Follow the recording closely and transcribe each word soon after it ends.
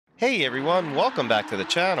Hey everyone, welcome back to the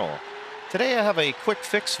channel. Today I have a quick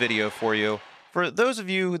fix video for you for those of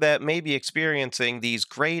you that may be experiencing these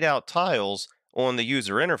grayed out tiles on the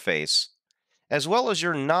user interface, as well as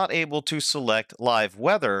you're not able to select live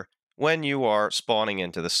weather when you are spawning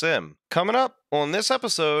into the sim. Coming up on this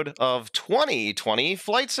episode of 2020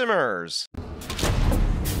 Flight Simmers.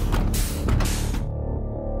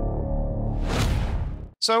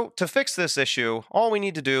 So to fix this issue, all we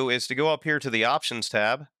need to do is to go up here to the Options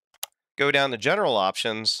tab, go down to General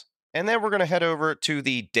Options, and then we're going to head over to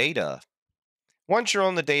the Data. Once you're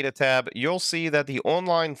on the Data tab, you'll see that the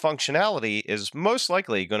online functionality is most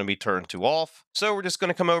likely going to be turned to off. So we're just going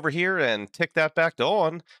to come over here and tick that back to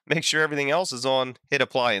on, make sure everything else is on, hit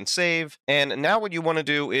apply and save. And now what you want to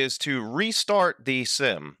do is to restart the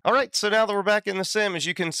sim. All right, so now that we're back in the sim, as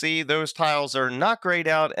you can see, those tiles are not grayed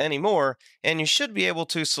out anymore, and you should be able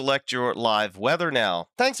to select your live weather now.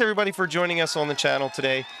 Thanks everybody for joining us on the channel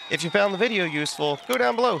today. If you found the video useful, go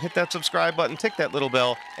down below, hit that subscribe button, tick that little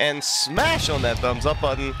bell, and smash on that thumbs up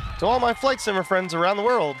button. To all my flight simmer friends around the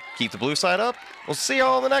world, keep the blue side up. We'll see you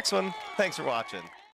all in the next one. Thanks for watching.